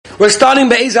We're starting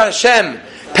Be'ezah Hashem,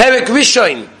 Perek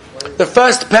Rishon, the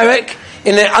first Perek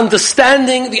in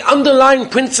understanding the underlying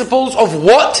principles of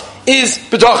what is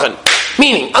Bitochon.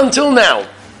 Meaning, until now,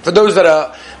 for those that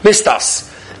are missed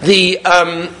us, the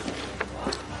Chovos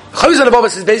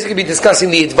Halevovos has basically been discussing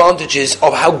the advantages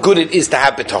of how good it is to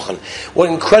have Bitochon.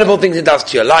 What incredible things it does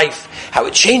to your life, how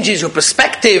it changes your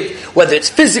perspective, whether it's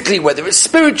physically, whether it's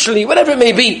spiritually, whatever it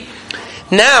may be.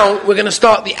 Now, we're going to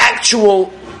start the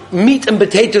actual meat and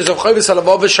potatoes of Chovos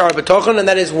Halevovos, Shaar, Bitochon, and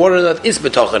that is what on earth is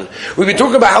Bitochon. We've been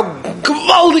talking about how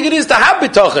gewaldig it is to have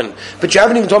Bitochon, but you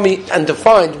haven't even told me and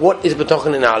defined what is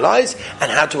Bitochon in our lives and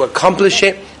how to accomplish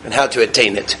it and how to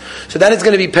attain it. So that is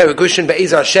going to be Perek Rishon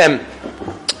Be'ezah Hashem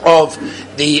of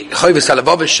the Chovos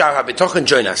Halevovos, Shaar, HaBitochon.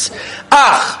 Join us.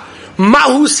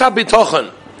 Mahus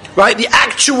HaBitochon, right? The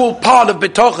actual part of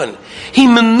Bitochon. He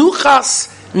menuchas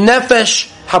nefesh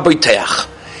haboiteach.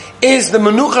 Is the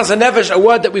menuchas nefesh a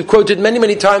word that we've quoted many,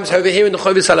 many times over here in the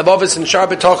Chovos Halevovos and Shaar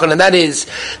Bitochon, and that is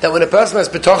that when a person has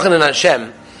Bitochon in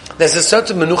Hashem, there's a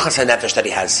certain menuchas nefesh that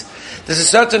he has. There's a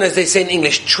certain, as they say in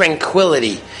English,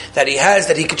 tranquility that he has,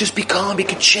 that he could just be calm, he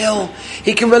could chill,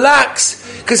 he can relax,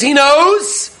 because he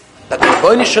knows that the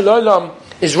Rebbeinu Shalom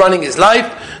is running his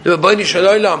life, the Rebbeinu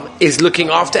Shalom is looking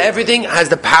after everything, has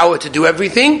the power to do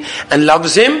everything, and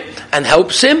loves him, and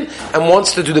helps him, and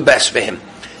wants to do the best for him.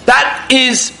 That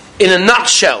is, in a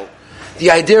nutshell,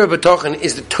 the idea of Bitochon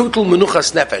is the total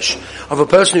menuchas nefesh of a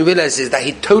person who realizes that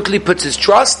he totally puts his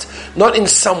trust not in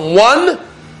someone,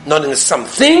 not in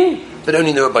something, but only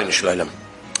in the Rebbeinu Shalom.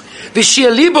 V'shia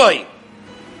liboy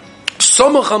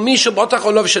somoch al misha botach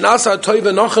olav shenasa toiv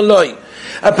v'nochen loy.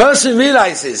 A person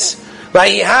realizes,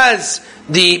 right, he has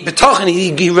the Bitochon,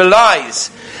 he relies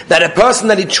that a person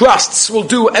that he trusts will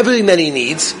do everything that he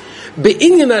needs.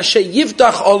 Be'inyan asher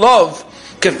yivtach olav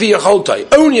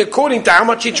only according to how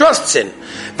much he trusts in.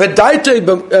 And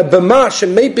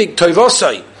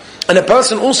a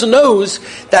person also knows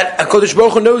that HaKadosh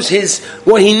Baruch Hu knows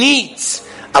what he needs.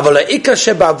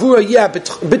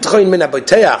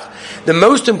 The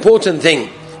most important thing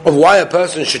of why a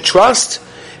person should trust,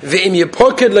 because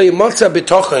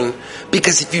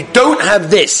if you don't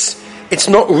have this, it's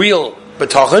not real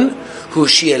Bitochon.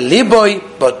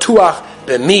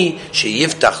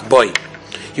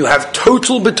 You have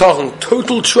total Bitochon,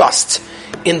 total trust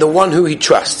in the one who he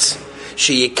trusts. And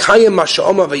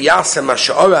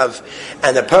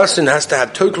the person has to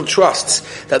have total trust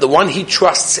that the one he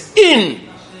trusts in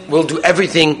will do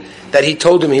everything that he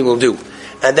told him he will do.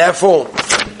 And therefore,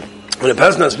 when a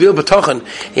person has real Bitochon,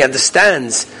 he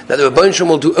understands that the Rebbeinu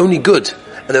Shalom will do only good.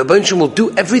 And the Rebbeinu Shalom will do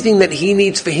everything that he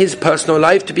needs for his personal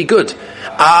life to be good.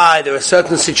 There are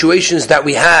certain situations that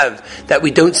we have that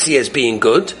we don't see as being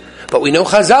good. But we know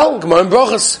Chazal, Gemara and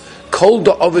Brachos, Kol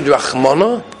da'ovid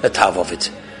rachmana letav ovid.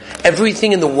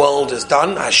 Everything in the world is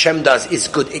done, Hashem does, is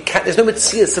good. There's no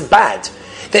metzias of bad.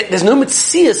 There's no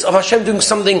metzias of Hashem doing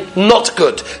something not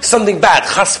good, something bad,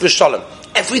 chas v'shalom.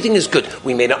 Everything is good.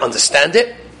 We may not understand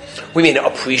it, we may not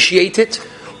appreciate it,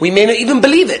 we may not even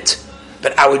believe it.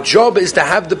 But our job is to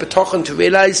have the Bitochon to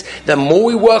realize that more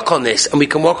we work on this, and we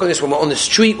can work on this when we're on the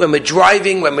street, when we're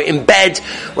driving, when we're in bed,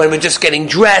 when we're just getting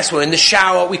dressed, we're in the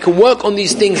shower, we can work on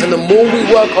these things, and the more we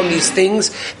work on these things,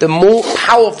 the more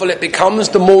powerful it becomes,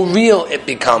 the more real it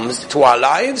becomes to our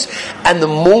lives, and the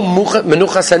more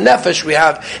menuchas nefesh we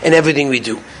have in everything we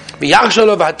do.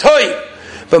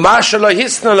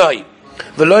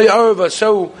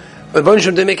 So, Rebbeinu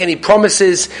Shalom didn't make any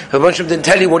promises, Rebbeinu Shalom didn't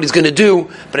tell you what he's going to do,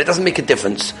 but it doesn't make a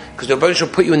difference, because Rebbeinu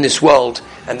Shalom put you in this world,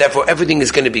 and therefore everything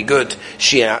is going to be good.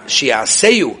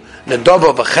 Shi'aseyu,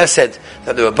 Nadava v'chesed,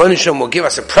 that the Rebbeinu Shalom will give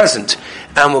us a present,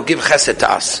 and will give chesed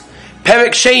to us.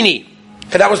 Perek Sheni,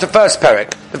 okay, that was the first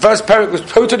Perek. The first Perek was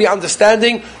totally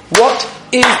understanding what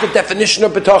is the definition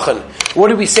of Bitochon. What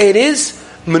do we say it is?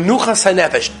 Menuchas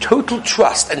hanefesh, total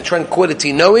trust and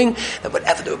tranquility, knowing that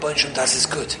whatever the Rebbeinu Shalom does is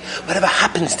good. Whatever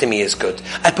happens to me is good.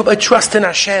 I put my trust in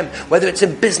Hashem, whether it's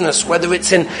in business, whether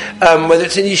it's in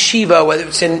yeshiva, whether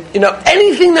it's in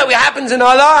anything that happens in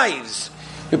our lives.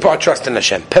 We put our trust in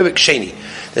Hashem. Perek Sheni,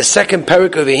 the second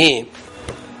Perek over here.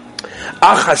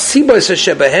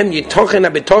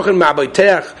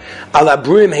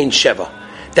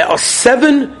 There are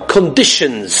 7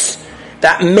 conditions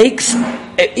that makes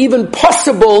it even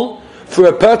possible for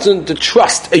a person to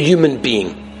trust a human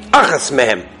being. Achas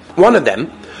mehem. One of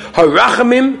them,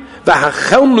 harachamim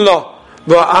v'hachelmla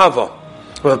v'ava.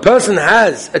 When a person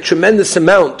has a tremendous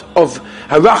amount of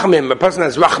harachamim, a person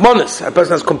has rachmanis, a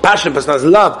person has compassion, a person has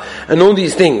love, and all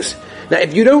these things. Now,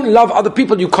 if you don't love other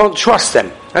people, you can't trust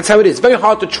them. That's how it is. It's very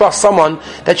hard to trust someone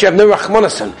that you have no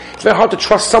rachmanis on. It's very hard to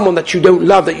trust someone that you don't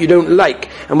love, that you don't like,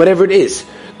 and whatever it is.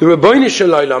 The Rebbeinu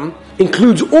Shalom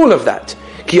includes all of that.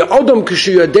 If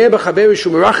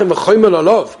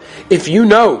you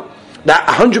know that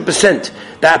 100%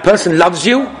 that a person loves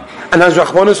you and has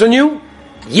rachmanos on you,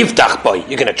 yiftach boy,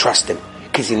 you're going to trust him.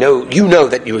 Because you know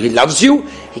that he loves you,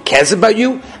 he cares about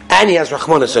you, and he has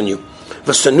rachmanos on you.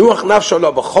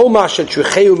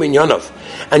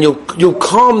 And you'll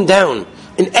calm down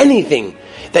in anything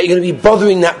that you're going to be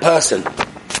bothering that person.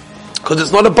 Because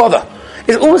it's not a bother.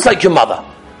 It's almost like your mother.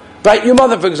 Right? Your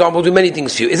mother, for example, will do many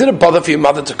things for you. Is it a bother for your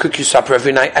mother to cook you supper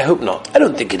every night? I hope not. I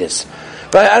don't think it is.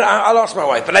 But I'll ask my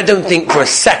wife, but I don't think for a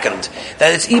second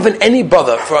that it's even any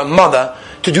bother for a mother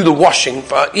to do the washing.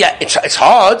 It's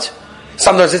hard.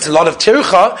 Sometimes it's a lot of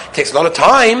tircha, it takes a lot of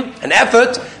time and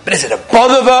effort, but is it a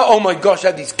bother of her? Oh my gosh, I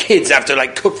have these kids, I have to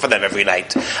cook for them every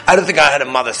night. I don't think I had a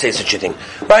mother say such a thing.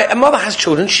 Right? A mother has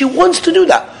children, she wants to do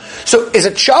that. So is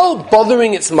a child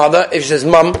bothering its mother if she says,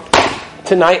 Mum,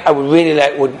 tonight I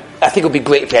think it would be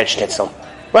great if you had schnitzel.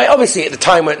 Right? Obviously at the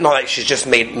time when not like she's just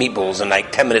made meatballs and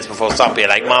 10 minutes before supper you're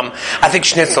like, Mum, I think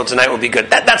schnitzel tonight would be good.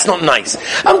 That's not nice.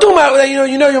 I'm talking about,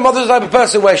 you know your mother's the type of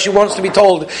person where she wants to be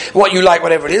told what you like,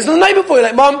 whatever it is. And the night before you're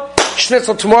like, Mum,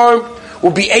 schnitzel tomorrow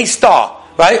will be a star.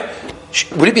 Right?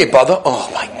 Would it be a bother?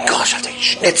 Oh my gosh, I have to eat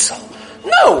schnitzel.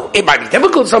 No, it might be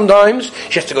difficult sometimes.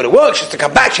 She has to go to work, she has to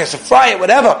come back, she has to fry it,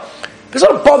 whatever. But it's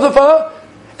not a bother for her.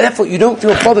 And therefore you don't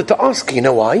feel bothered to ask her. You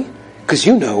know why? Because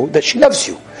you know that she loves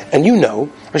you. And you know,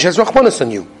 and she has rachmanos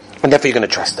on you. And therefore you're going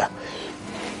to trust her.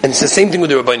 And it's the same thing with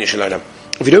the Rebbeinu Shalom.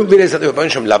 If you don't realize that the Rebbeinu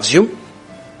Shalom loves you,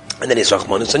 and then he has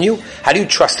rachmanos on you, how do you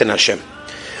trust in Hashem?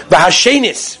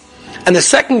 V'hashenis. And the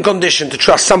second condition to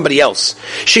trust somebody else,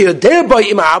 you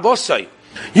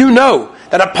know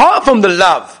that apart from the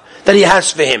love that he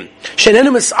has for him, he's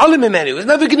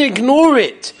never going to ignore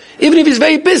it. Even if he's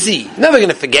very busy, he's never going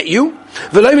to forget you.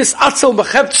 He's not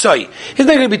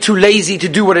going to be too lazy to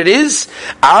do what it is.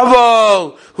 He's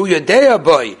going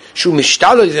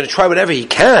to try whatever he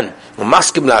can.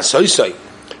 Because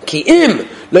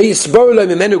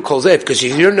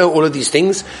if you don't know all of these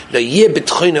things,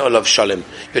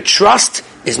 your trust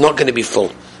is not going to be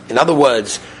full. In other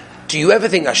words, do you ever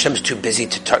think Hashem's too busy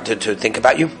to think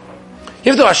about you?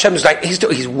 You ever thought Hashem's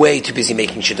he's way too busy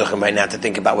making shidduchim right now to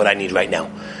think about what I need right now?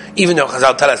 Even though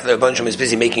Chazal tell us that the Rebbeinu Shalom is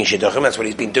busy making shidduchim, that's what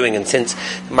he's been doing, and since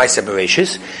Ma'aseh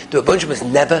Bereishis, the Rebbeinu Shalom is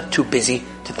never too busy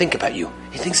to think about you.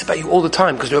 He thinks about you all the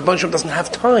time, because the Rebbeinu Shalom doesn't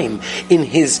have time in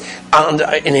his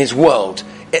world.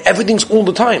 Everything's all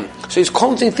the time. So he's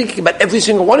constantly thinking about every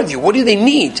single one of you. What do they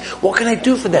need? What can I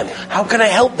do for them? How can I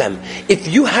help them? If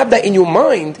you have that in your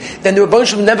mind, then the Rebbeinu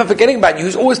Shalom is never forgetting about you.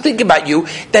 He's always thinking about you.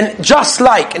 Then just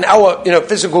like in our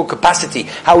physical capacity,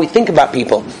 how we think about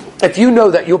people, if you know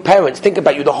that your parents think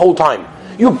about you the whole time,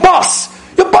 your boss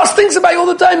thinks about you all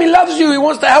the time. He loves you. He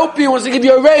wants to help you. He wants to give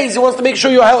you a raise. He wants to make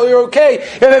sure you're okay.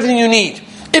 You have everything you need.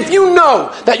 If you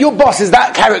know that your boss is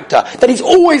that character, that he's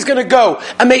always going to go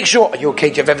and make sure, are you okay?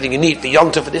 Do you have everything you need for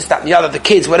Yontif, for this, that, and the other, the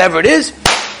kids, whatever it is?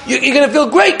 You're going to feel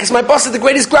great, because my boss is the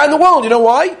greatest guy in the world. You know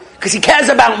why? Because he cares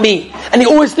about me, and he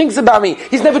always thinks about me.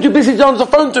 He's never too busy to answer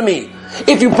the phone to me.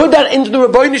 If you put that into the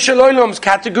Rebbeinu Shalom's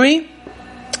category,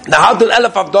 the Hadul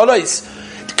Elef Avdolos,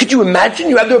 could you imagine?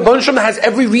 You have the Rebbeinu Shalom that has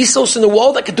every resource in the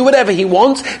world, that can do whatever he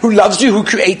wants, who loves you, who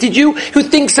created you, who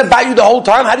thinks about you the whole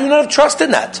time. How do you not have trust in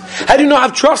that? How do you not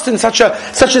have trust in such a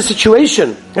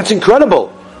situation? That's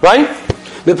incredible, right?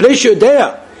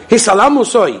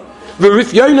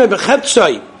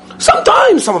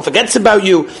 Sometimes someone forgets about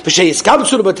you.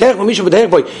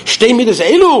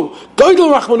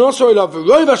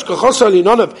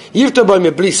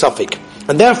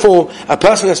 And therefore, a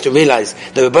person has to realize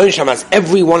that the Rebbeinu Shalom has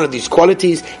every one of these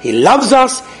qualities. He loves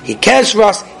us, he cares for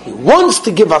us, he wants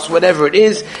to give us whatever it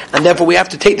is, and therefore we have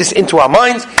to take this into our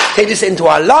minds, take this into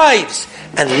our lives,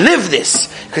 and live this,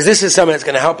 because this is something that's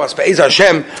going to help us. Be'ez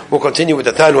Hashem, we'll continue with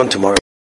the third one tomorrow.